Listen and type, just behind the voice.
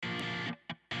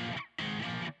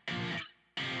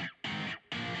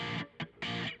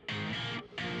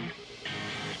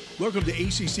Welcome to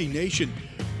ACC Nation.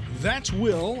 That's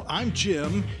Will. I'm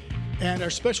Jim. And our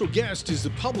special guest is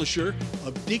the publisher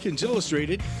of Deacons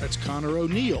Illustrated. That's Connor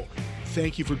O'Neill.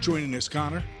 Thank you for joining us,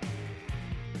 Connor.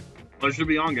 Pleasure to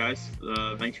be on, guys.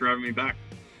 Thanks for having me back.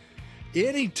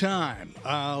 Anytime.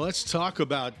 Let's talk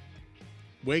about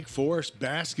Wake Forest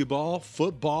basketball,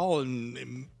 football,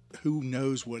 and who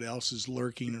knows what else is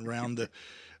lurking around the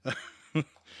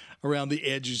around the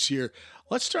edges here.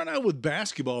 Let's start out with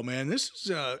basketball, man.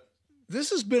 This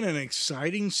has been an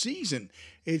exciting season.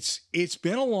 It's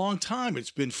been a long time. It's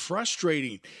been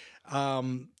frustrating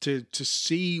to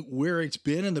see where it's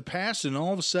been in the past, and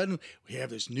all of a sudden we have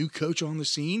this new coach on the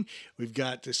scene. We've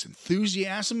got this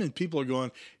enthusiasm, and people are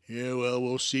going, "Yeah, well,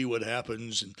 we'll see what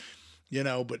happens." And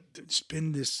but it's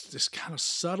been this kind of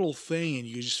subtle thing, and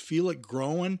you just feel it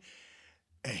growing.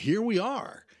 And here we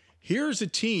are. Here's a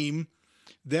team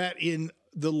that in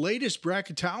the latest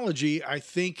bracketology, I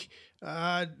think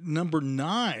number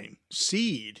 9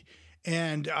 seed,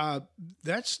 and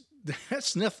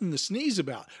that's nothing to sneeze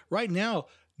about. Right now,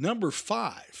 number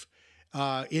 5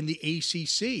 in the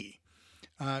ACC,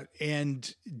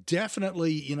 and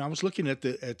definitely, I was looking at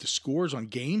the scores on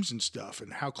games and stuff,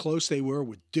 and how close they were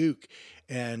with Duke,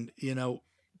 and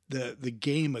the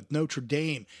game at Notre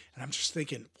Dame, and I'm just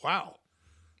thinking, wow,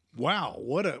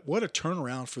 what a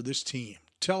turnaround for this team.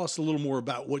 Tell us a little more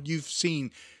about what you've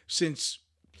seen since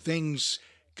things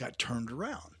got turned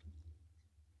around.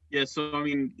 Yeah, so I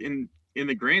mean, in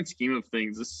the grand scheme of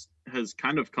things, this has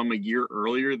kind of come a year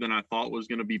earlier than I thought was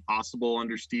going to be possible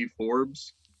under Steve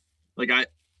Forbes.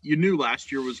 You knew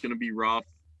last year was going to be rough,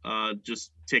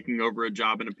 just taking over a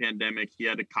job in a pandemic. He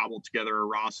had to cobble together a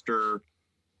roster.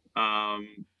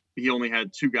 He only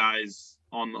had 2 guys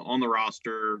on the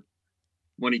roster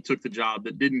when he took the job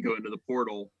that didn't go into the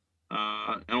portal.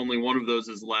 And only one of those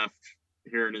is left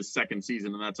here in his second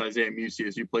season, and that's Isaiah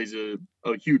Musius, who plays a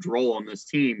huge role on this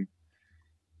team.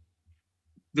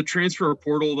 The transfer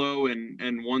portal, though,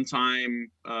 and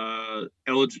one-time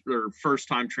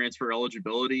first-time transfer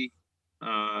eligibility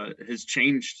has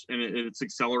changed, and it's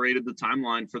accelerated the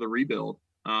timeline for the rebuild.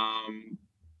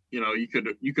 You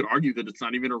could argue that it's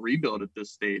not even a rebuild at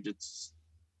this stage. It's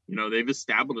they've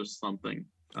established something.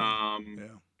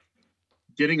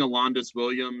 Getting Alondas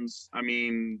Williams, I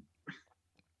mean,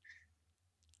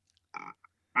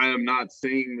 I am not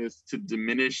saying this to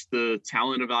diminish the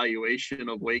talent evaluation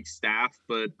of Wake staff,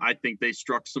 but I think they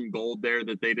struck some gold there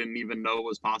that they didn't even know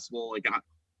was possible.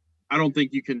 I don't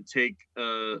think you can take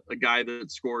a guy that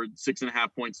scored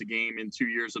 6.5 points a game in 2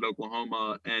 years at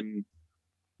Oklahoma and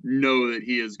know that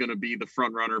he is going to be the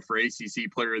front runner for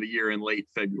ACC Player of the Year in late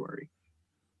February.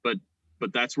 But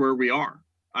that's where we are.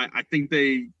 I think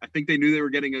they knew they were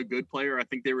getting a good player. I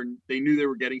think they knew they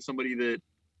were getting somebody that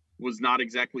was not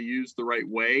exactly used the right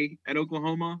way at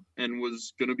Oklahoma and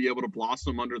was going to be able to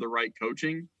blossom under the right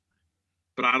coaching.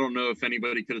 But I don't know if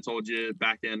anybody could have told you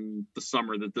back in the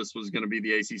summer that this was going to be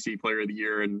the ACC Player of the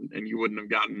Year, and you wouldn't have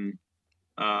gotten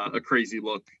a crazy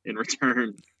look in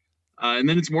return. And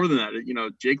then it's more than that.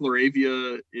 Jake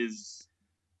LaRavia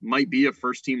might be a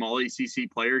first-team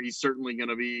All-ACC player. He's certainly going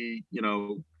to be,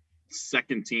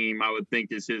 second team, I would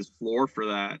think, is his floor for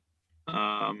that.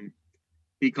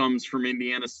 He comes from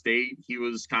Indiana State. He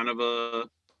was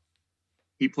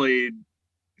he played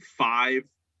 5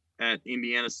 at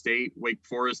Indiana State. Wake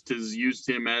Forest has used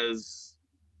him as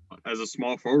a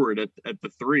small forward at the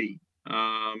 3.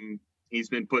 He's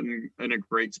been put in a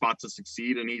great spot to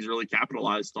succeed, and he's really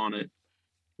capitalized on it.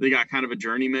 They got kind of a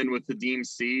journeyman with the Deem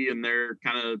C, and they're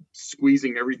kind of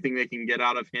squeezing everything they can get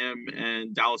out of him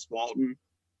and Dallas Walton,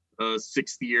 a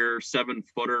 6th-year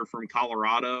 7-footer from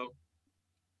Colorado.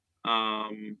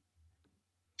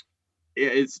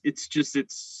 It's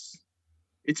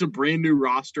a brand new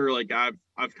roster.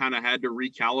 I've kind of had to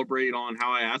recalibrate on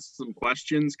how I ask some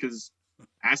questions, because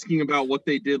asking about what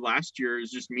they did last year is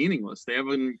just meaningless. They have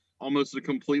almost a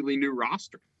completely new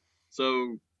roster.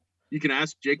 So you can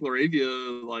ask Jake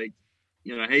LaRavia,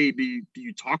 hey, do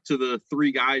you talk to the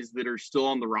 3 guys that are still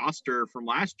on the roster from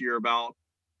last year about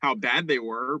how bad they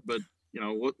were? But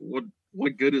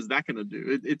what good is that going to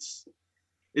do?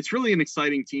 It's really an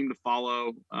exciting team to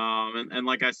follow. And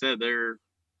like I said, they're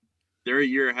a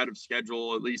year ahead of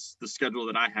schedule, at least the schedule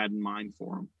that I had in mind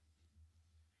for them.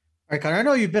 All right, Connor, I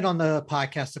know you've been on the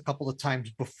podcast a couple of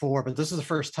times before, but this is the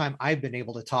first time I've been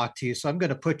able to talk to you. So I'm going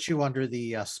to put you under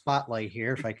the spotlight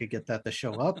here, if I could get that to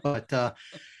show up. But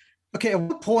okay, at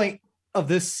what point of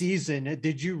this season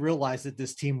did you realize that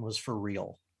this team was for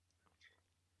real?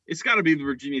 It's got to be the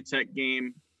Virginia Tech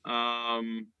game.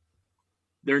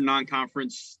 Their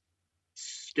non-conference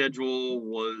schedule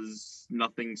was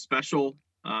nothing special.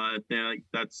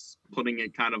 That's putting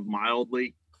it kind of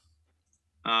mildly.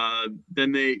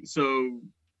 Then they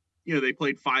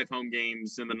played 5 home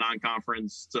games in the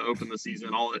non-conference to open the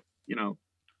season.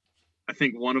 I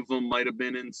think one of them might have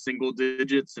been in single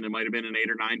digits, and it might have been an 8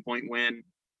 or 9 point win.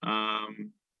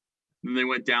 Then they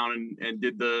went down and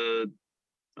did the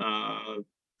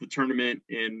tournament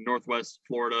in Northwest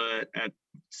Florida at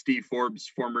Steve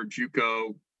Forbes' former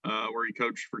JUCO, where he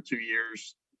coached for 2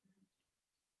 years.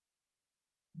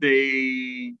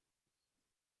 They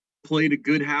played a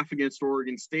good half against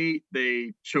Oregon State.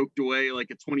 They choked away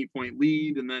like a 20-point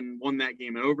lead and then won that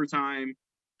game in overtime.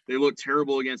 They looked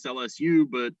terrible against LSU,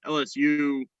 but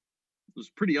LSU was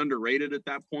pretty underrated at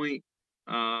that point.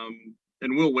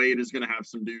 And Will Wade is going to have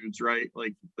some dudes, right?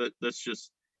 Like that's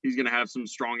just, he's going to have some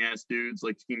strong ass dudes.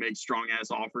 Like he makes strong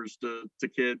ass offers to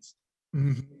kids.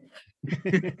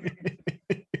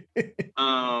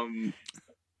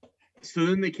 So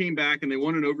then they came back and they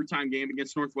won an overtime game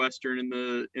against Northwestern in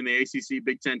the ACC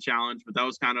Big Ten Challenge. But that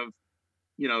was kind of,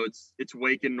 it's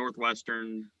Wake and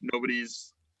Northwestern.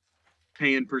 Nobody's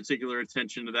paying particular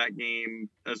attention to that game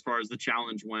as far as the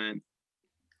challenge went.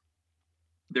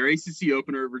 Their ACC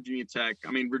opener, Virginia Tech.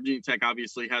 I mean, Virginia Tech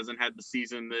obviously hasn't had the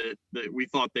season that we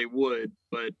thought they would,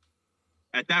 but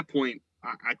at that point,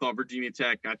 I thought Virginia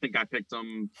Tech. I think I picked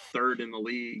them 3rd in the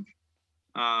league.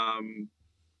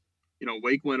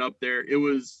 Wake went up there. It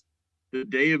was the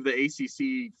day of the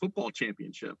ACC football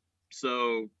championship,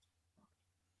 so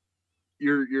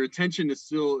your attention is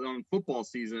still on football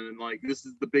season, and like this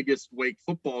is the biggest Wake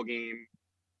football game.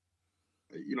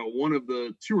 One of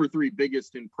the 2 or 3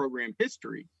 biggest in program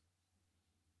history.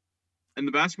 And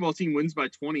the basketball team wins by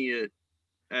 20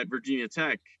 at Virginia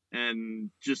Tech and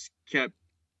just kept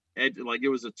it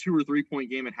was a 2 or 3 point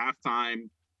game at halftime.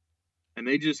 And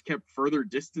they just kept further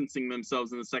distancing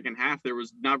themselves in the second half. There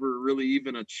was never really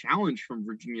even a challenge from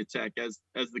Virginia Tech as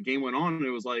the game went on. And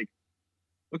it was like,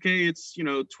 okay, it's,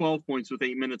 12 points with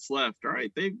 8 minutes left. All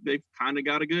right. They've kind of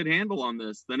got a good handle on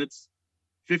this. Then it's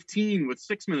 15 with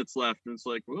 6 minutes left. And it's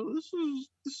like, well, this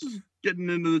is getting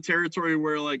into the territory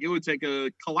where like it would take a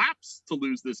collapse to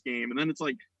lose this game. And then it's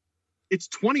like, it's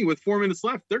 20 with 4 minutes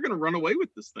left. They're going to run away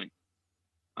with this thing.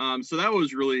 So that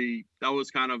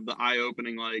was kind of the eye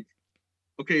opening, like,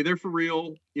 okay, they're for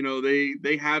real.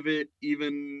 They have it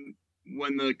even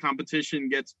when the competition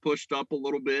gets pushed up a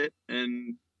little bit,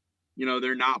 and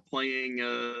they're not playing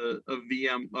a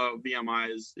VMI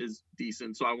is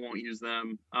decent, so I won't use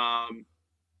them.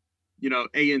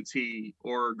 A&T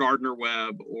or Gardner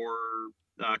Webb or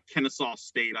Kennesaw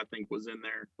State, I think, was in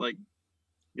there. Like,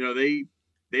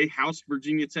 they housed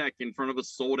Virginia Tech in front of a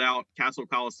sold out Castle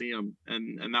Coliseum,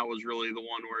 and that was really the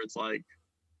one where it's like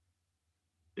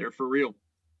they're for real.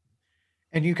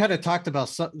 And you kind of talked about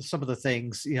some of the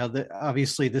things,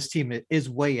 obviously this team is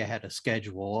way ahead of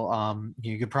schedule.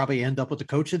 You could probably end up with the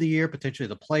coach of the year, potentially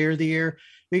the player of the year.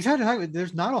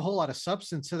 There's not a whole lot of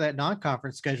substance to that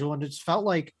non-conference schedule. And it just felt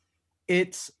like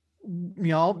it's,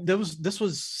 this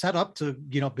was set up to,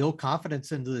 build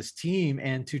confidence into this team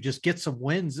and to just get some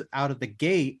wins out of the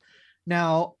gate.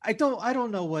 Now, I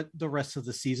don't know what the rest of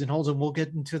the season holds, and we'll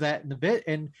get into that in a bit.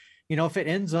 And, if it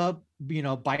ends up,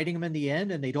 biting them in the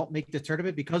end and they don't make the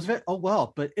tournament because of it, oh,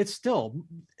 well, but it's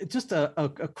just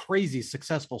a crazy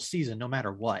successful season, no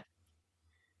matter what.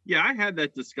 Yeah. I had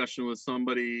that discussion with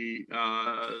somebody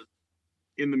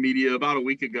in the media about a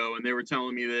week ago, and they were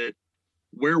telling me that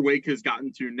where Wake has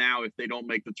gotten to now, if they don't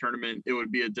make the tournament, it would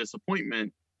be a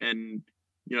disappointment. And,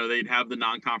 they'd have the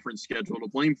non-conference schedule to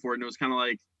blame for it. And it was kind of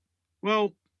like,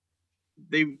 well,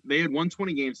 they had won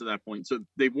 20 games at that point. So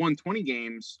they've won 20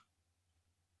 games.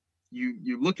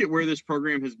 You look at where this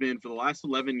program has been for the last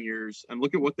 11 years and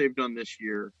look at what they've done this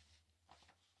year.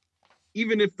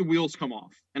 Even if the wheels come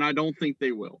off, and I don't think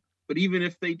they will, but even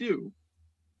if they do,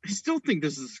 I still think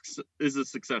this is a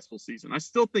successful season. I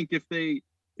still think if they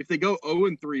go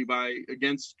 0-3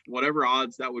 against whatever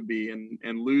odds that would be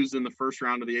and lose in the first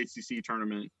round of the ACC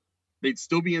tournament, they'd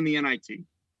still be in the NIT.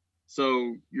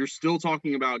 So you're still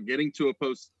talking about getting to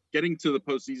the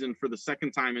postseason for the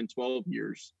second time in 12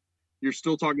 years. You're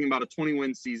still talking about a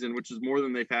 20-win season, which is more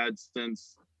than they've had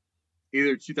since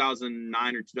either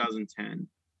 2009 or 2010.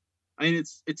 I mean,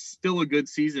 it's still a good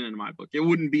season in my book. It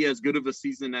wouldn't be as good of a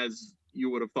season as you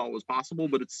would have thought was possible,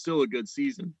 but it's still a good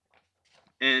season.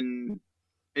 And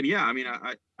yeah, I mean,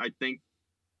 I think,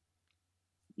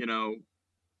 I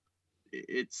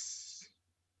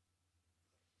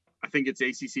think it's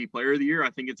ACC Player of the Year.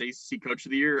 I think it's ACC Coach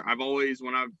of the Year. I've always,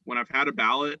 when I've had a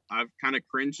ballot, I've kind of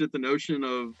cringed at the notion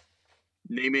of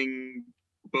naming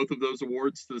both of those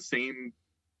awards to the same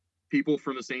people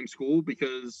from the same school,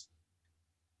 because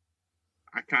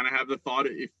I kind of have the thought,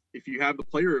 if you have the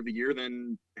player of the year,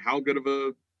 then how good of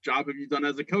a job have you done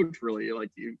as a coach, really?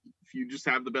 Like, if you just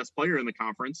have the best player in the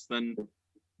conference, then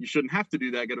you shouldn't have to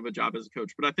do that good of a job as a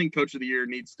coach. But I think coach of the year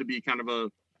needs to be kind of a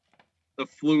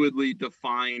fluidly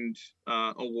defined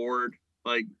award.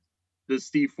 Like, does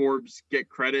Steve Forbes get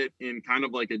credit in kind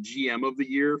of like a GM of the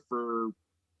year for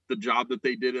the job that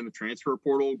they did in the transfer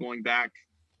portal going back,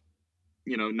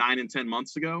 9 and 10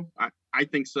 months ago? I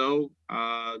think so.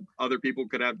 Other people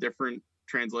could have different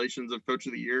translations of coach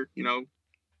of the year.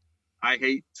 I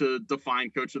hate to define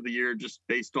coach of the year just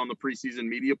based on the preseason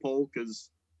media poll, because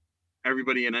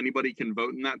everybody and anybody can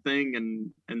vote in that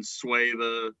thing and sway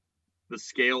the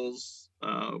scales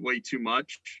way too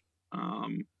much.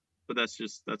 But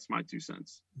that's my 2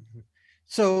 cents.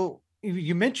 So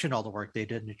you mentioned all the work they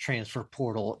did in the transfer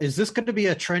portal. Is this going to be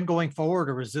a trend going forward,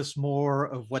 or is this more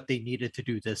of what they needed to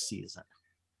do this season?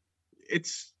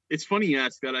 It's funny you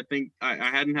ask that. I think I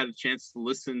hadn't had a chance to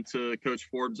listen to Coach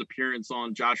Forbes' appearance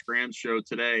on Josh Graham's show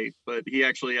today, but he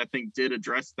actually, I think, did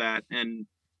address that and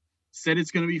said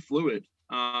it's going to be fluid.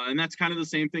 And that's kind of the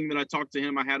same thing that I talked to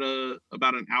him. I had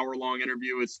about an hour-long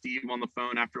interview with Steve on the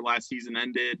phone after last season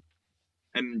ended,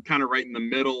 and kind of right in the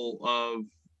middle of,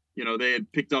 they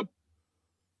had picked up,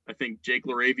 I think Jake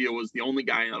LaRavia was the only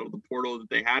guy out of the portal that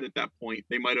they had at that point.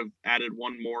 They might have added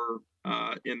one more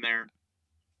in there.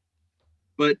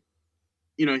 But,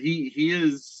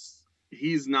 he's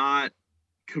not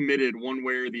committed one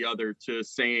way or the other to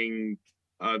saying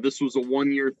this was a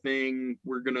 1-year thing.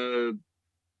 We're going to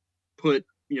put,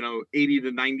 80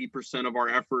 to 90% of our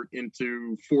effort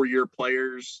into 4-year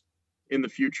players in the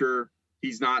future.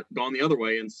 He's not gone the other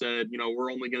way and said,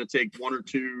 we're only going to take 1 or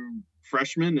 2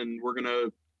 freshmen and we're going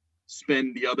to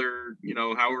spend the other,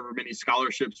 however many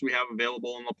scholarships we have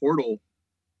available in the portal.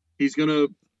 He's going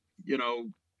to,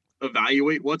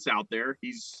 evaluate what's out there.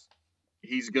 He's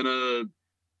going to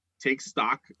take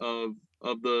stock of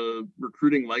the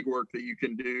recruiting legwork that you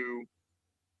can do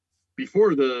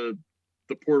before the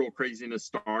portal craziness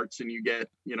starts and you get,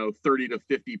 30 to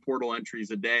 50 portal entries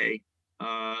a day,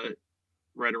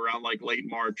 right around like late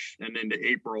March and into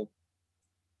April.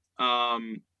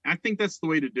 I think that's the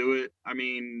way to do it. I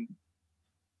mean,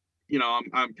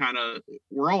 I'm kind of,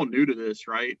 we're all new to this,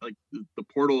 right? Like the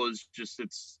portal is just,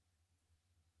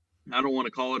 I don't want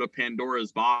to call it a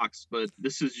Pandora's box, but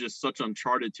this is just such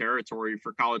uncharted territory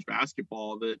for college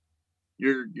basketball that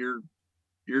you're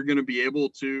going to be able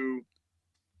to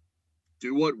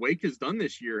do what Wake has done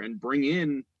this year and bring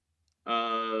in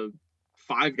 5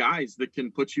 guys that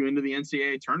can put you into the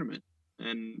NCAA tournament.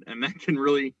 And that can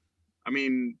really, I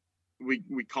mean,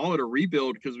 we call it a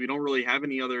rebuild because we don't really have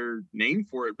any other name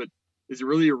for it, but is it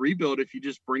really a rebuild if you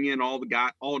just bring in all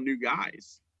new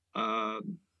guys?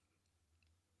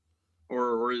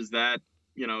 Or is that,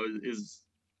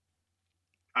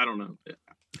 I don't know.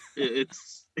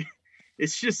 It's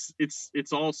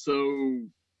all so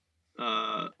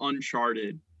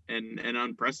uncharted and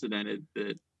unprecedented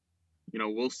that,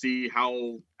 we'll see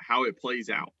how it plays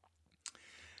out.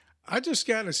 I just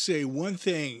got to say one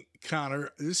thing,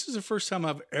 Connor. This is the first time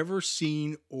I've ever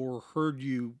seen or heard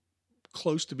you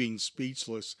close to being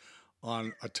speechless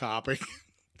on a topic.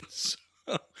 So,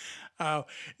 now,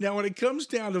 when it comes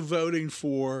down to voting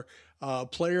for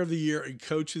Player of the Year and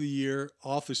Coach of the Year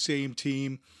off the same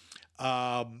team,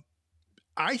 I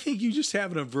think you just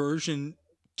have an aversion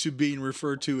to being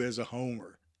referred to as a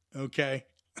homer. Okay.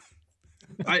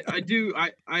 I do.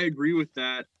 I agree with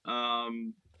that.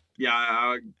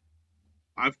 Yeah,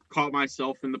 I've caught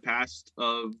myself in the past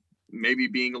of maybe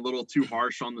being a little too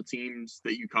harsh on the teams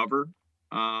that you cover.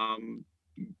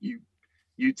 You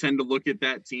tend to look at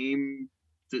that team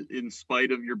in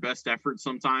spite of your best effort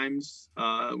sometimes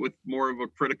with more of a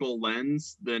critical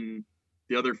lens than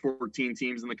the other 14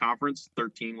 teams in the conference,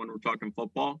 13 when we're talking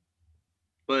football.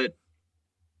 But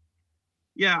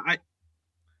yeah,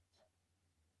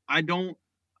 I don't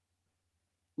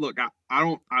look,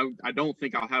 I don't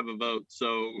think I'll have a vote.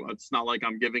 So it's not like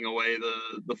I'm giving away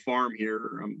the farm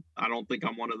here. I don't think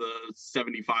I'm one of the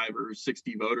 75 or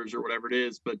 60 voters or whatever it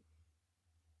is, but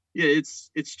yeah, it's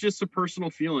just a personal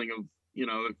feeling of,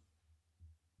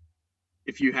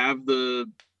 if you have the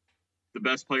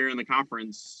best player in the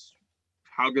conference,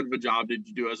 how good of a job did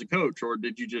you do as a coach? Or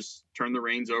did you just turn the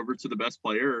reins over to the best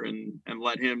player and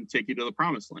let him take you to the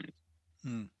promised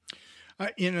land?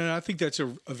 I think that's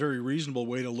a very reasonable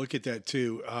way to look at that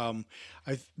too.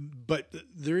 But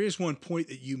there is one point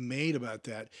that you made about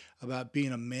that, about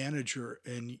being a manager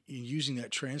and using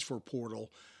that transfer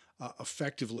portal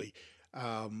effectively.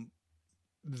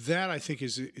 That I think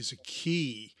is a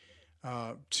key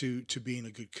to being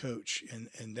a good coach,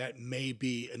 and that may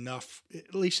be enough.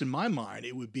 At least in my mind,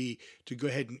 it would be to go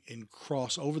ahead and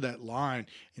cross over that line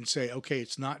and say, okay,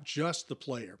 it's not just the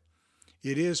player;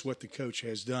 it is what the coach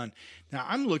has done. Now,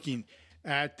 I'm looking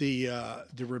at the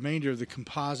remainder of the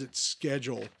composite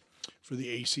schedule for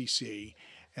the ACC,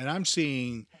 and I'm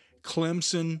seeing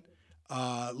Clemson,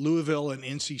 Louisville, and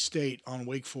NC State on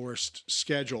Wake Forest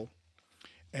schedule.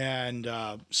 And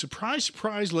surprise,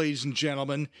 surprise, ladies and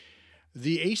gentlemen,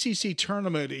 the ACC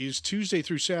tournament is Tuesday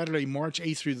through Saturday, March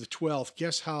 8th through the 12th.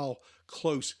 Guess how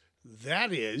close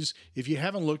that is if you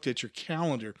haven't looked at your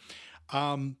calendar.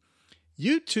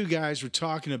 You two guys were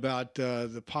talking about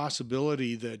the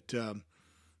possibility that,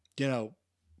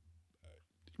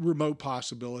 remote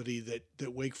possibility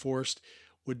that Wake Forest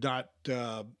would not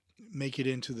make it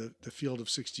into the field of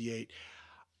 68.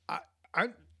 I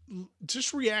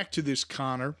just react to this,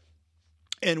 Connor,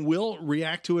 and we'll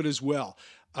react to it as well.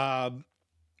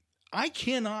 I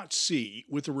cannot see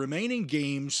with the remaining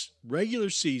games, regular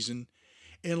season,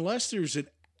 unless there's an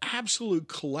absolute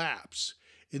collapse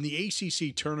in the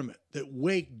ACC tournament, that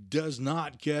Wake does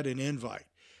not get an invite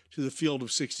to the field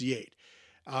of 68.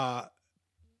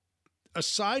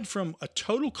 Aside from a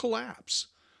total collapse,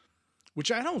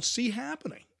 which I don't see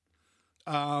happening,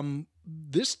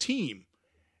 this team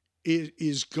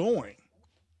is going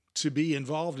to be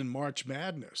involved in March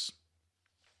Madness.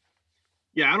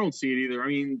 Yeah, I don't see it either. I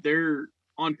mean, they're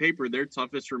on paper, their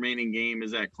toughest remaining game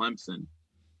is at Clemson.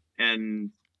 And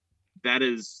that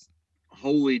is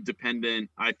wholly dependent,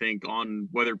 I think, on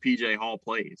whether PJ Hall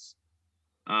plays.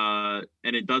 And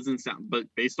it doesn't sound, but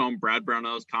based on Brad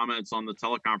Brownell's comments on the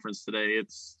teleconference today,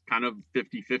 it's kind of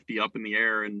 50-50 up in the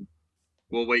air. And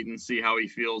we'll wait and see how he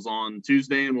feels on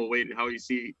Tuesday, and we'll wait and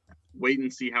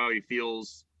see how he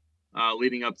feels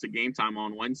leading up to game time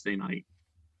on Wednesday night.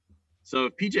 So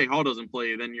if PJ Hall doesn't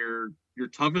play, then your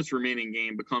toughest remaining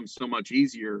game becomes so much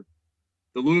easier.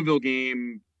 The Louisville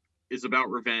game is about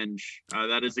revenge.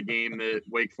 That is a game that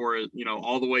Wake Forest,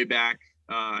 all the way back.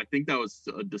 I think that was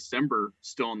December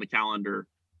still on the calendar.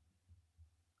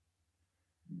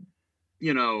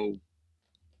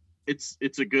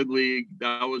 It's a good league.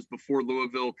 That was before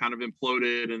Louisville kind of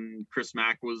imploded and Chris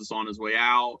Mack was on his way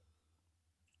out.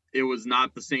 It was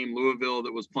not the same Louisville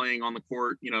that was playing on the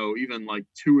court, even like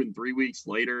 2 and 3 weeks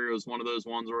later. It was one of those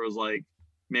ones where it was like,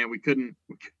 man, we didn't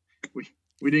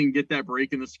get that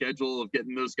break in the schedule of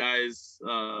getting those guys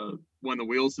when the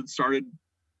wheels had started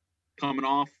coming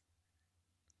off.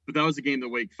 But that was a game that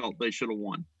Wake felt they should have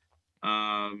won,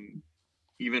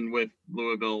 even with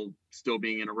Louisville still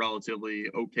being in a relatively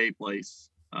okay place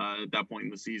at that point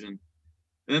in the season.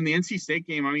 And then the NC State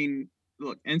game, I mean,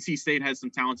 look, NC State has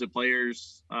some talented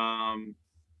players.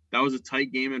 That was a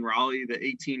tight game in Raleigh. The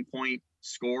 18-point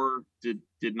score did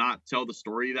not tell the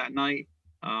story that night.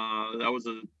 That was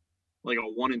a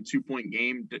 1 and 2 point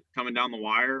game coming down the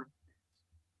wire.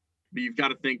 But you've got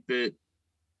to think that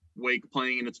Wake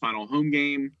playing in its final home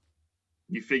game,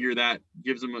 you figure that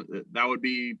gives them that would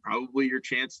be probably your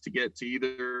chance to get to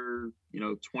either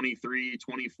 23,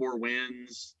 24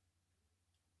 wins.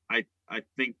 I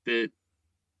think that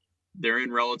they're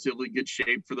in relatively good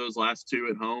shape for those last two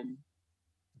at home.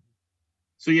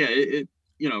 So yeah,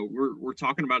 we're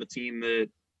talking about a team that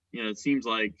it seems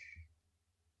like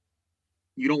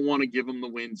you don't want to give them the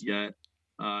wins yet.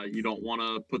 You don't want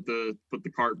to put the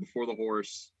cart before the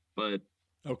horse, but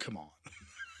oh, come on.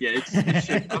 Yeah, it's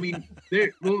I mean,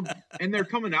 they're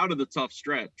coming out of the tough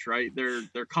stretch, right?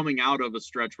 They're coming out of a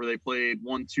stretch where they played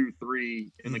 1, 2,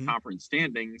 3 in the conference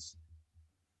standings.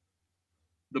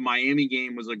 The Miami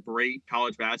game was a great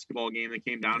college basketball game that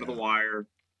came down to the wire.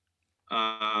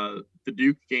 The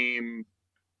Duke game,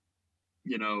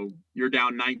 you're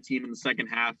down 19 in the second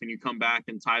half and you come back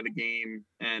and tie the game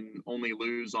and only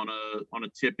lose on a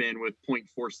tip in with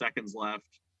 0.4 seconds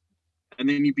left. And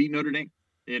then you beat Notre Dame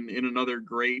in another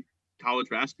great college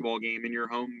basketball game in your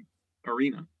home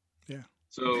arena. Yeah.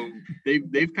 So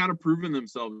they've kind of proven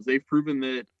themselves. They've proven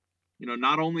that,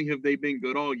 not only have they been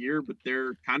good all year, but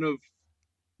they're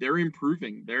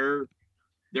improving. They're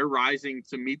rising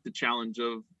to meet the challenge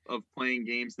of playing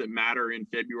games that matter in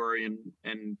February.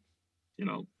 And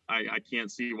I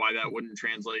can't see why that wouldn't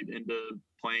translate into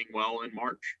playing well in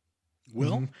March.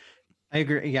 Will? I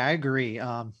agree. Yeah, I agree.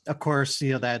 Of course,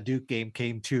 that Duke game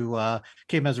came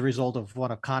as a result of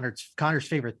one of Connor's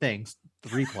favorite things, the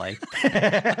replay.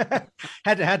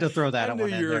 had to throw that. I knew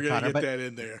you were going to get that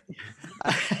in there.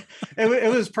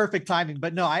 It was perfect timing,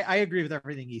 but no, I agree with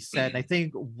everything he said. And I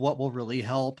think what will really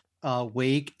help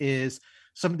Wake is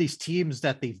some of these teams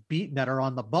that they've beaten that are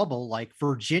on the bubble, like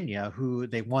Virginia, who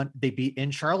they beat in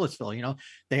Charlottesville.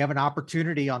 They have an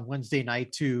opportunity on Wednesday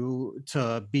night to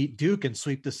beat Duke and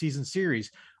sweep the season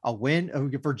series.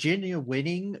 Virginia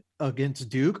winning against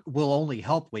Duke will only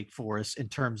help Wake Forest in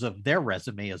terms of their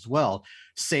resume as well.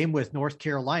 Same with North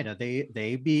Carolina.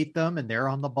 They beat them and they're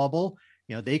on the bubble.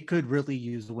 They could really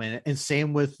use the win. And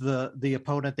same with the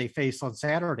opponent they face on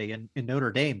Saturday in Notre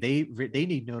Dame. They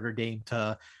need Notre Dame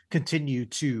to continue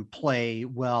to play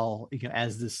well,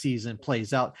 as the season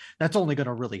plays out. That's only going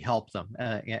to really help them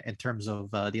in terms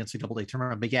of the NCAA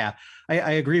tournament. But yeah,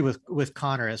 I agree with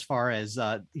Connor as far as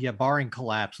barring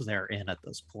collapse, they're in at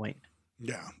this point.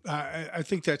 Yeah, I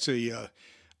think that's I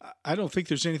don't think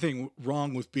there's anything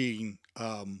wrong with being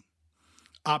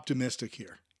optimistic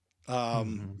here.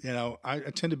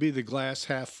 I tend to be the glass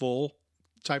half full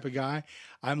type of guy.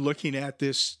 I'm looking at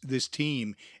this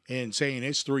team and saying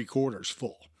it's 3/4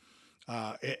 full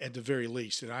at the very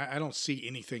least. And I don't see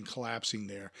anything collapsing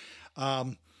there.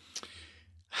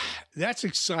 That's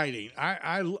exciting.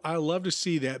 I love to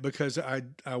see that because I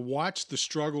watched the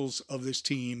struggles of this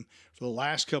team for the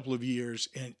last couple of years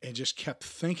and just kept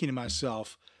thinking to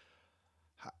myself,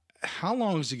 how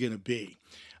long is it going to be?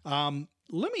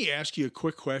 Let me ask you a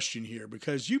quick question here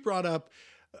because you brought up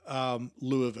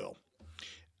Louisville.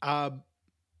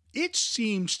 It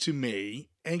seems to me,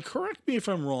 and correct me if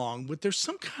I'm wrong, but there's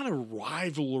some kind of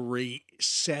rivalry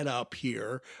set up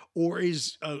here, or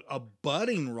is a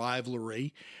budding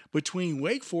rivalry between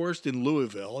Wake Forest and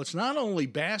Louisville. It's not only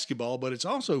basketball, but it's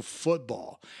also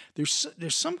football. There's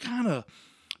some kind of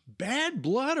bad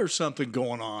blood or something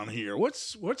going on here.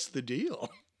 What's the deal?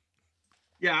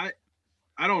 Yeah,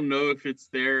 I don't know if it's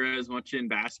there as much in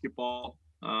basketball.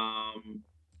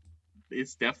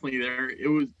 It's definitely there.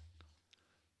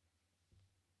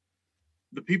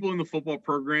 The people in the football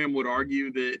program would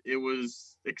argue that it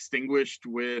was extinguished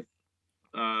with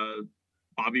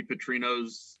Bobby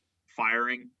Petrino's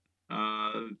firing.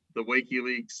 The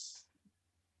WikiLeaks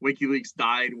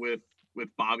died with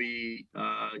Bobby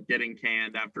getting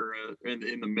canned after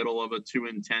in the middle of a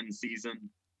 2-10 season.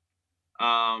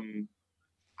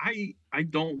 I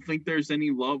don't think there's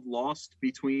any love lost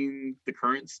between the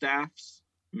current staffs.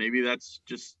 Maybe that's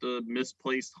just a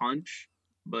misplaced hunch,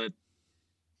 but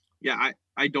yeah,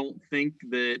 I don't think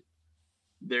that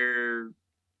they're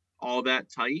all that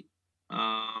tight.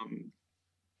 I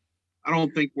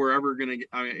don't think we're ever gonna get.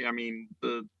 I mean,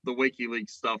 the WikiLeaks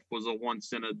stuff was a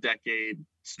once in a decade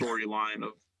storyline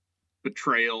of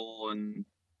betrayal and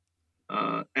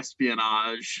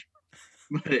espionage,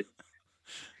 but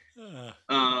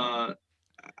I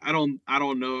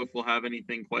don't know if we'll have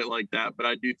anything quite like that. But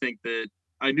I do think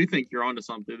you're onto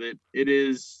something. That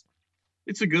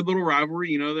it's a good little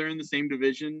rivalry. They're in the same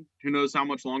division. Who knows how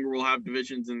much longer we'll have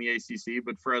divisions in the ACC,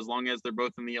 but for as long as they're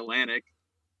both in the Atlantic,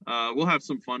 we'll have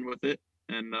some fun with it.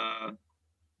 And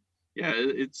yeah,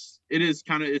 it's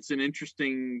an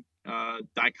interesting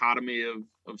dichotomy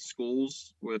of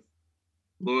schools, with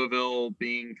Louisville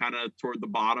being kind of toward the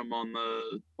bottom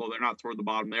they're not toward the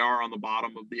bottom. They are on the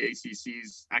bottom of the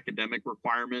ACC's academic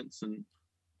requirements, and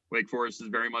Wake Forest is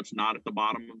very much not at the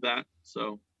bottom of that.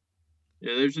 So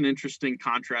yeah, there's an interesting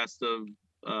contrast of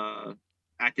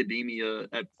academia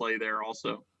at play there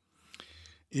also.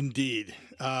 Indeed.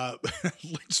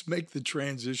 Let's make the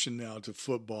transition now to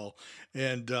football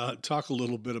and talk a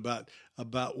little bit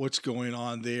about what's going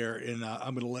on there. And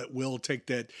I'm going to let Will take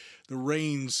the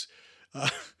reins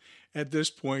at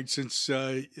this point, since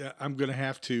I'm going to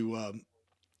have to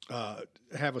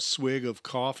have a swig of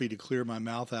coffee to clear my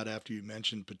mouth out after you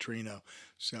mentioned Petrino.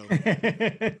 So.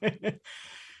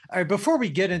 All right, before we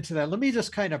get into that, let me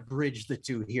just kind of bridge the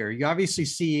two here. You're obviously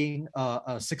seeing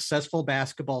a successful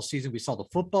basketball season. We saw the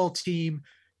football team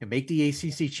make the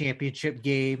ACC championship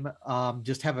game,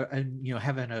 just having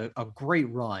a great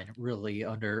run really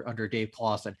under Dave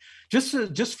Clawson.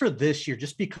 Just for this year,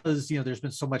 just because there's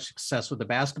been so much success with the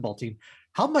basketball team,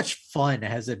 how much fun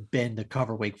has it been to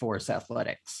cover Wake Forest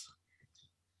athletics?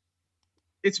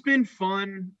 It's been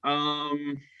fun.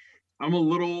 I'm a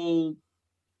little,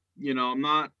 I'm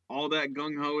not all that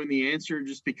gung-ho in the answer,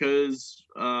 just because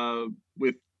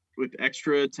with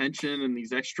extra attention and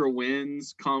these extra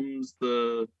wins comes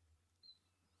the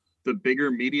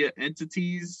bigger media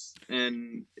entities,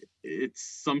 and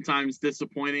it's sometimes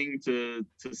disappointing to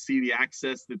see the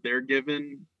access that they're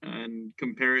given and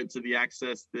compare it to the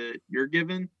access that you're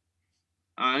given.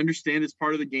 I understand it's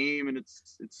part of the game, and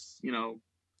it's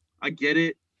I get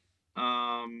it, but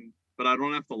I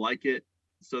don't have to like it.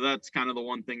 So that's kind of the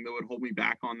one thing that would hold me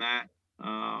back on that.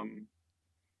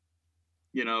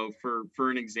 For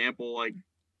an example, like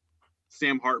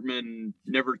Sam Hartman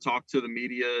never talked to the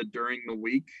media during the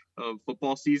week of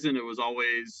football season. It was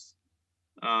always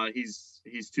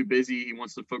he's too busy. He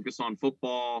wants to focus on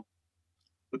football.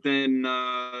 But then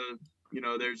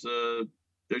there's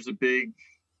a big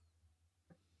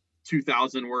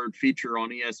 2,000 word feature on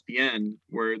ESPN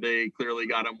where they clearly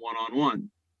got him one-on-one,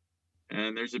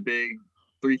 and there's a big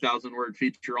 3,000 word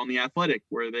feature on The Athletic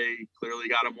where they clearly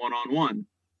got him one-on-one.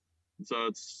 So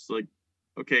it's like,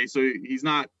 okay, so he's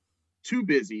not too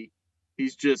busy,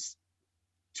 he's just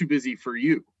too busy for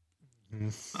you.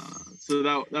 So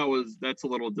that's a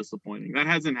little disappointing. That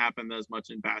hasn't happened as much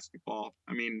in basketball.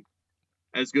 I mean,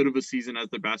 as good of a season as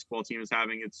the basketball team is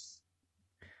having, it's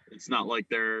not like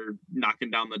they're knocking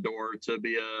down the door to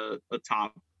be a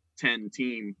top 10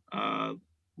 team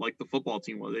like the football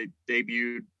team was. They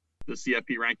debuted the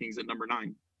CFP rankings at number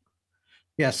 9.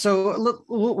 Yeah, so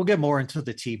we'll get more into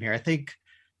the team here. I think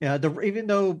even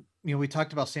though we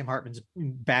talked about Sam Hartman's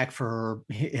back for,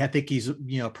 I think he's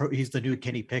he's the new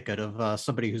Kenny Pickett of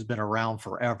somebody who's been around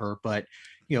forever, but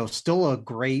still a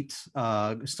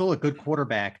good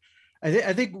quarterback.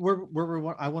 I think where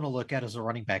I want to look at is a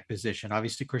running back position.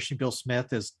 Obviously, Christian Bill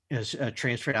Smith is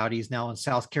transferred out. He's now in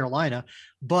South Carolina,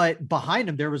 but behind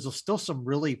him there was still some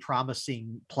really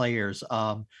promising players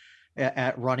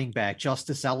at running back.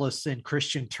 Justice Ellison,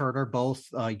 Christian Turner, both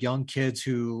young kids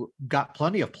who got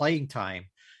plenty of playing time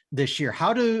this year.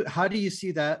 How do you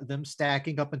see them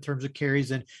stacking up in terms of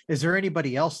carries? And is there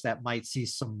anybody else that might see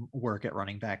some work at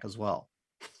running back as well?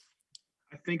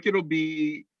 I think it'll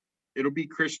be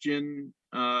Christian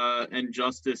and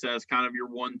Justice as kind of your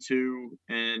 1-2.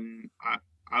 And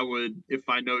I would, if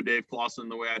I know Dave Clawson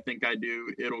the way I think I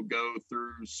do, it'll go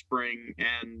through spring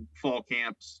and fall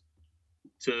camps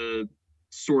to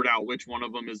sort out which one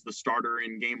of them is the starter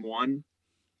in game 1.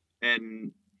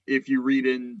 And if you read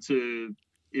into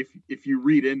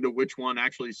which one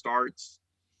actually starts,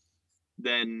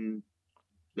 then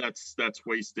that's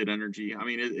wasted energy. I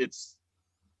mean, it's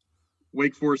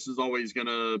Wake Forest is always going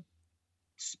to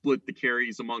split the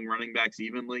carries among running backs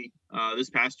evenly. This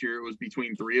past year, it was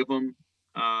between 3 of them.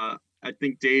 I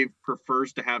think Dave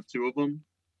prefers to have 2 of them.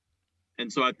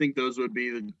 And so I think those would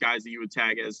be the guys that you would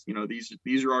tag as,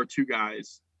 these are our 2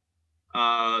 guys.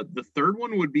 The third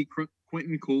one would be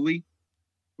Quentin Cooley.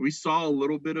 We saw a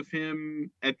little bit of him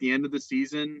at the end of the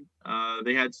season.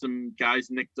 They had some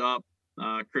guys nicked up.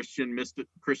 Christian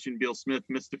Beal Smith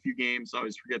missed a few games. I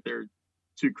always forget there are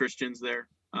 2 Christians there.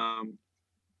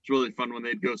 It's really fun when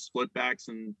they'd go split backs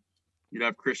and you'd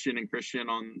have Christian and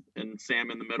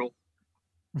Sam in the middle.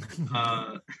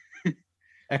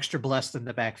 Extra blessed in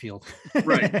the backfield.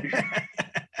 Right.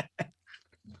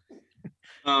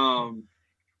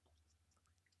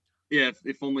 Yeah,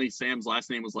 if only Sam's last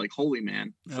name was like Holy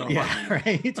Man. So, yeah,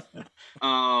 right.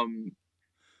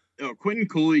 Quentin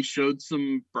Cooley showed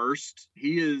some burst.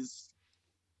 He is,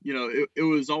 it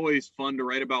was always fun to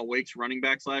write about Wake's running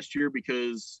backs last year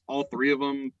because all 3 of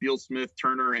them, Beal Smith,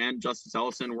 Turner, and Justice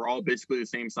Ellison, were all basically the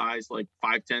same size, like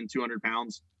 5'10", 200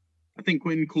 pounds. I think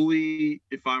Quentin Cooley,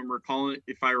 if I recall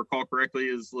correctly,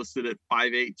 is listed at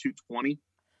 5'8", 220.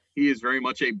 He is very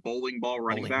much a bowling ball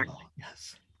running back.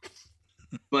 Yes.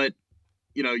 But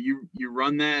you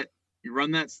run that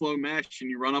slow mesh and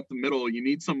you run up the middle. You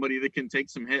need somebody that can take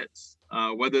some hits,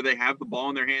 whether they have the ball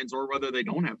in their hands or whether they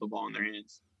don't have the ball in their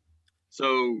hands.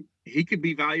 So he could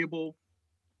be valuable.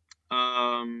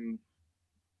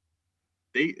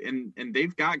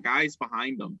 They've got guys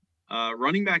behind them.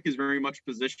 Running back is very much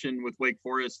positioned with Wake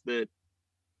Forest that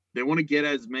they want to get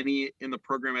as many in the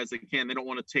program as they can. They don't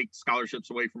want to take scholarships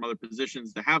away from other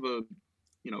positions to have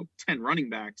 10 running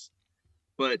backs,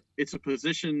 but it's a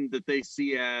position that they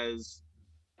see as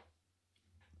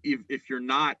if you're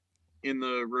not in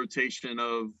the rotation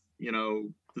of,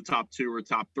 the top 2 or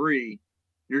top 3,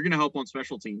 you're going to help on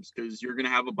special teams because you're going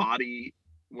to have a body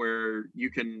where you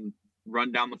can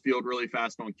run down the field really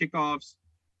fast on kickoffs.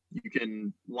 You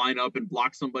can line up and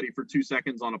block somebody for 2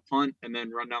 seconds on a punt and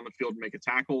then run down the field and make a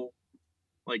tackle.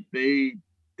 Like they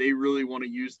really want to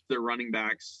use their running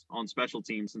backs on special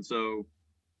teams. And so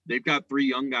they've got 3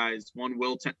 young guys. One,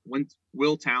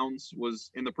 Will Towns was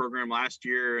in the program last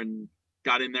year and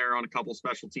got in there on a couple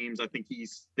special teams. I think he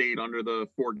stayed under the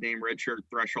 4-game redshirt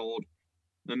threshold.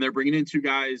 Then they're bringing in 2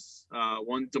 guys.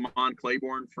 One, Damon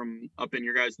Claiborne from up in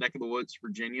your guys' neck of the woods,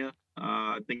 Virginia.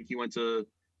 I think he went to,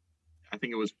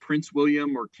 it was Prince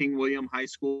William or King William High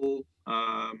School.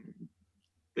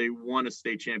 They won a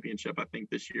state championship, I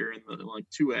think, this year in the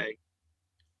 2A.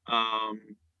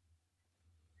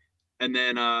 And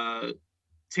then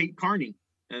Tate Carney,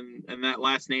 and that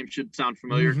last name should sound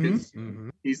familiar because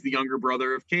he's the younger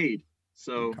brother of Cade.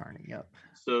 So, Carney, yep.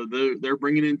 so they're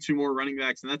bringing in 2 more running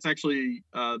backs, and that's actually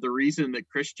the reason that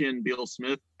Christian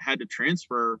Beal-Smith had to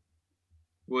transfer.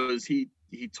 Was he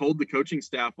told the coaching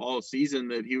staff all season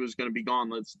that he was going to be gone.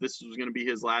 This was going to be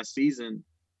his last season,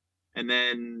 and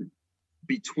then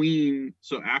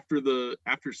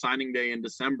after signing day in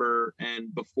December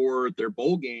and before their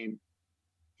bowl game,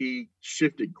 he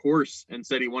shifted course and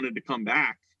said he wanted to come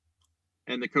back,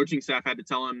 and the coaching staff had to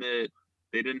tell him that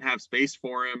they didn't have space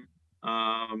for him.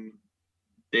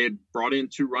 They had brought in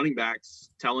 2 running backs,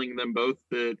 telling them both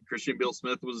that Christian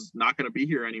Beal-Smith was not going to be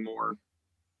here anymore,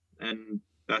 and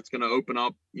that's going to open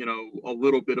up, a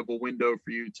little bit of a window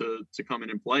for you to come in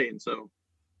and play. And so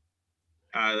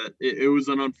it was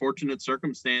an unfortunate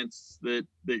circumstance that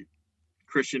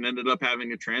Christian ended up having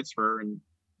to transfer. And,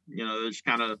 there's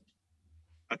kind of,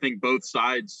 I think both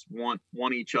sides want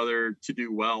each other to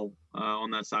do well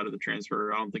on that side of the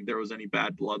transfer. I don't think there was any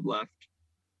bad blood left.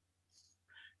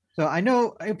 So I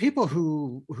know people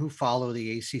who follow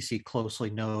the ACC closely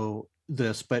know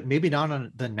this, but maybe not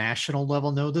on the national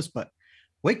level know this, but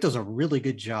Wake does a really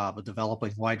good job of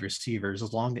developing wide receivers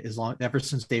ever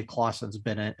since Dave Clawson's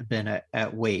been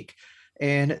at Wake.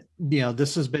 And,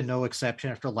 this has been no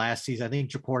exception after last season. I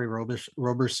think Jacory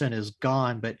Roberson is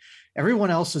gone, but everyone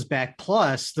else is back.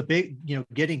 Plus the big,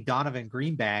 getting Donovan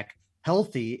Green back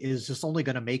healthy is just only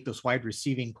going to make this wide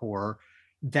receiving core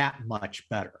that much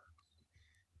better.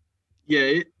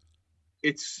 Yeah,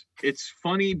 it's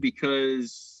funny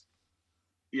because,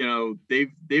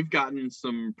 they've gotten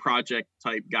some project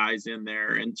type guys in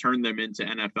there and turned them into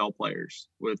NFL players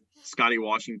with Scotty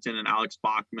Washington and Alex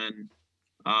Bachman,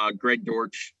 Greg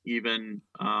Dortch even.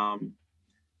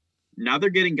 Now they're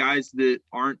getting guys that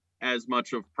aren't as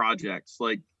much of projects.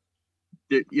 Like,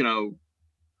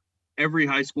 every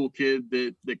high school kid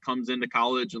that comes into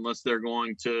college, unless they're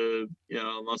going to,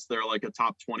 unless they're like a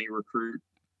top 20 recruit,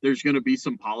 there's going to be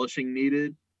some polishing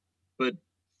needed. But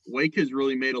Wake has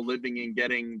really made a living in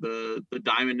getting the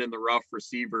diamond in the rough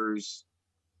receivers,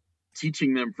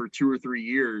 teaching them for 2 or 3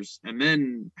 years, and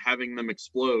then having them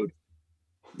explode.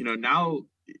 Now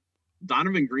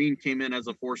Donovan Green came in as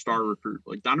a 4-star recruit.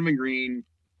 Like, Donovan Green,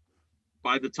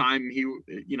 by the time he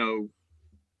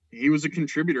was a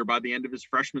contributor by the end of his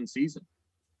freshman season.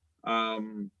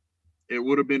 It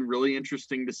would have been really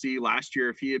interesting to see last year,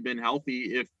 if he had been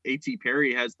healthy, if A.T.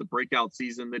 Perry has the breakout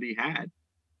season that he had.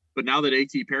 But now that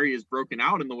A.T. Perry is broken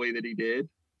out in the way that he did,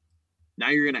 now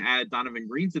you're going to add Donovan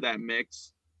Green to that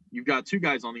mix. You've got 2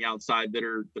 guys on the outside that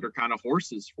are kind of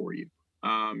horses for you.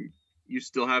 You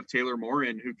still have Taylor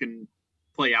Morin, who can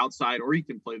play outside or he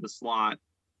can play the slot.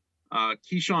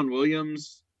 Keyshawn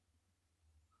Williams,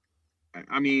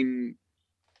 I mean,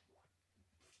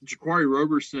 Jacory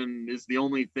Roberson is the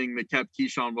only thing that kept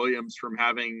Keyshawn Williams from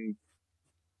having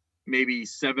maybe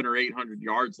 700 or 800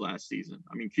 yards last season.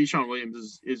 I mean, Keyshawn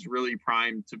Williams is really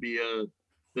primed to be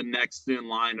the next in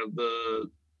line of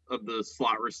the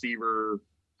slot receiver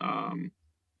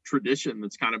tradition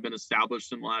that's kind of been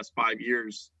established in the last 5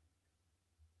 years.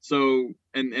 So,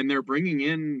 and they're bringing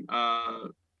in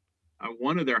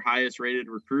one of their highest rated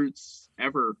recruits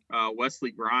ever,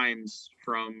 Wesley Grimes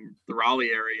from the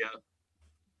Raleigh area.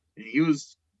 And he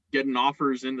was getting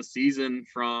offers in the season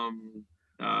from,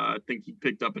 I think he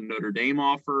picked up a Notre Dame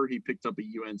offer. He picked up a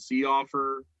UNC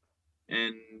offer,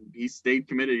 and he stayed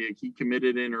committed. He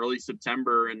committed in early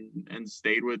September and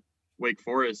stayed with Wake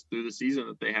Forest through the season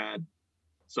that they had.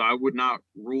 So I would not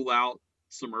rule out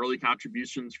some early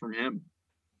contributions from him.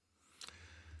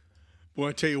 Well,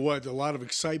 I tell you what, a lot of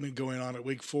excitement going on at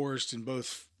Wake Forest in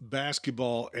both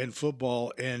basketball and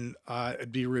football, and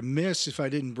I'd be remiss if I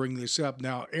didn't bring this up.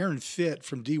 Now, Aaron Fitt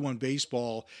from D1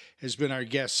 Baseball has been our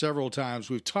guest several times.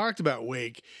 We've talked about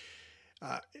Wake.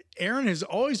 Aaron has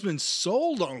always been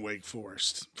sold on Wake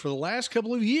Forest for the last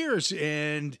couple of years,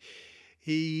 and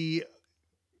he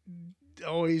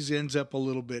always ends up a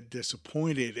little bit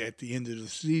disappointed at the end of the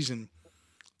season.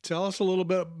 Tell us a little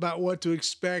bit about what to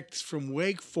expect from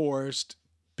Wake Forest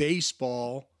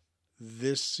baseball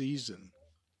this season.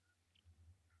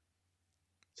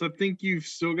 So I think you've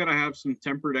still got to have some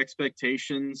tempered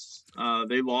expectations.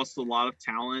 They lost a lot of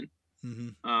talent.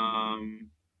 Mm-hmm.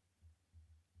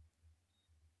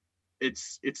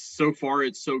 It's so far,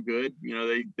 it's so good.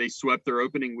 They swept their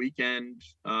opening weekend.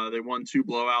 They won 2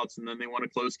 blowouts, and then they won a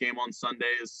close game on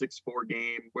Sunday, a 6-4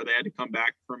 game where they had to come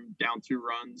back from down 2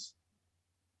 runs.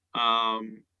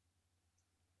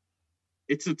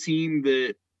 It's a team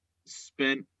that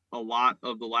spent a lot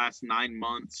of the last 9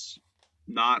 months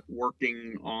not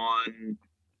working on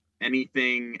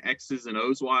anything X's and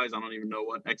O's wise. I don't even know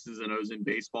what X's and O's in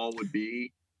baseball would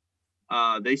be.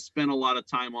 they spent a lot of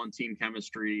time on team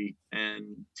chemistry and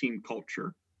team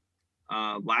culture.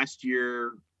 Last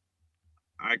year,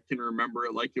 I can remember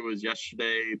it like it was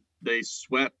yesterday. They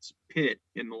swept Pitt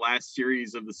in the last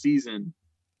series of the season.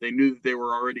 They knew that they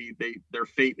were already, their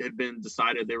fate had been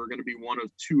decided. They were going to be one of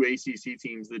 2 ACC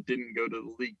teams that didn't go to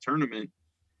the league tournament.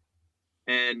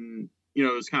 And, you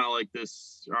know, it was kind of like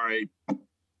this, all right,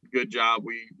 good job.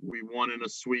 We won in a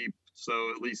sweep.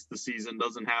 So at least the season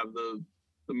doesn't have the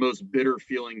most bitter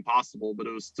feeling possible, but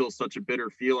it was still such a bitter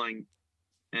feeling.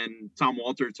 And Tom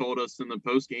Walter told us in the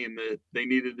post game that they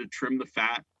needed to trim the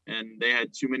fat, and they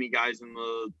had too many guys in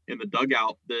the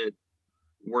dugout that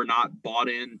were not bought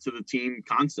into the team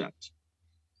concept.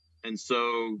 And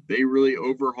so they really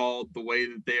overhauled the way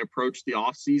that they approached the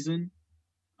off season.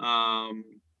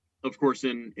 Of course,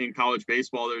 in college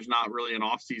baseball, there's not really an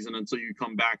off season until you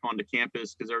come back onto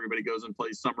campus because everybody goes and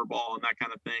plays summer ball and that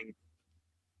kind of thing.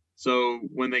 So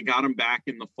when they got them back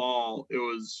in the fall, it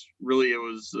was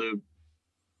a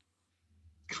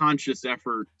conscious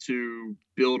effort to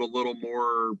build a little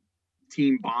more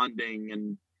team bonding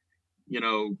and, you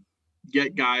know,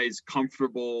 get guys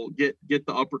comfortable, get the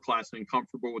upperclassmen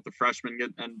comfortable with the freshmen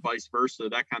and vice versa,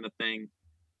 that kind of thing.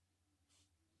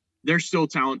 They're still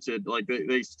talented. Like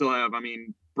they still have, I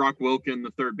mean, Brock Wilken,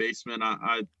 the third baseman,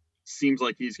 I seems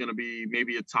like he's going to be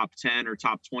maybe a top 10 or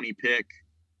top 20 pick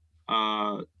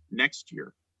next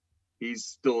year. He's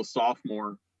still a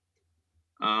sophomore.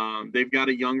 They've got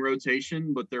a young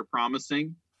rotation, but they're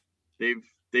promising.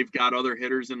 They've got other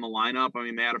hitters in the lineup. I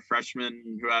mean, they had a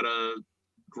freshman who had a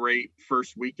great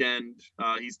first weekend.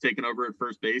 He's taken over at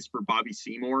first base for Bobby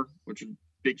Seymour, which is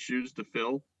big shoes to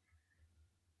fill.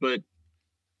 But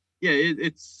yeah,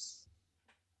 it's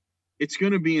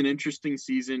going to be an interesting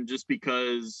season just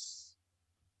because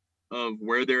of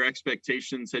where their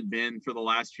expectations had been for the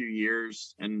last few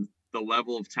years and the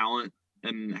level of talent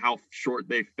and how short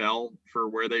they fell for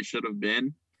where they should have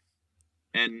been,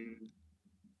 and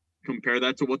compare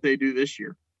that to what they do this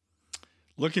year.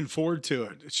 Looking forward to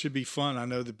it. It should be fun. I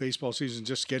know the baseball season is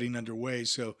just getting underway,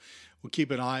 so we'll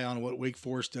keep an eye on what Wake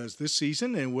Forest does this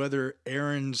season and whether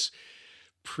Aaron's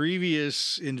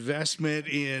previous investment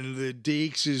in the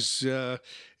Deacs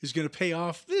is going to pay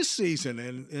off this season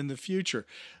and in the future.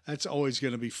 That's always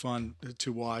going to be fun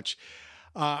to watch.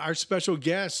 Our special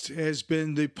guest has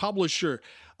been the publisher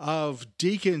of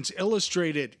Deacons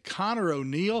Illustrated, Connor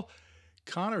O'Neill.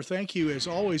 Connor, thank you as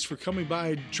always for coming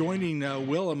by, joining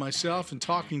Will and myself and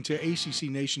talking to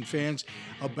ACC Nation fans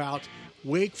about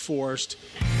Wake Forest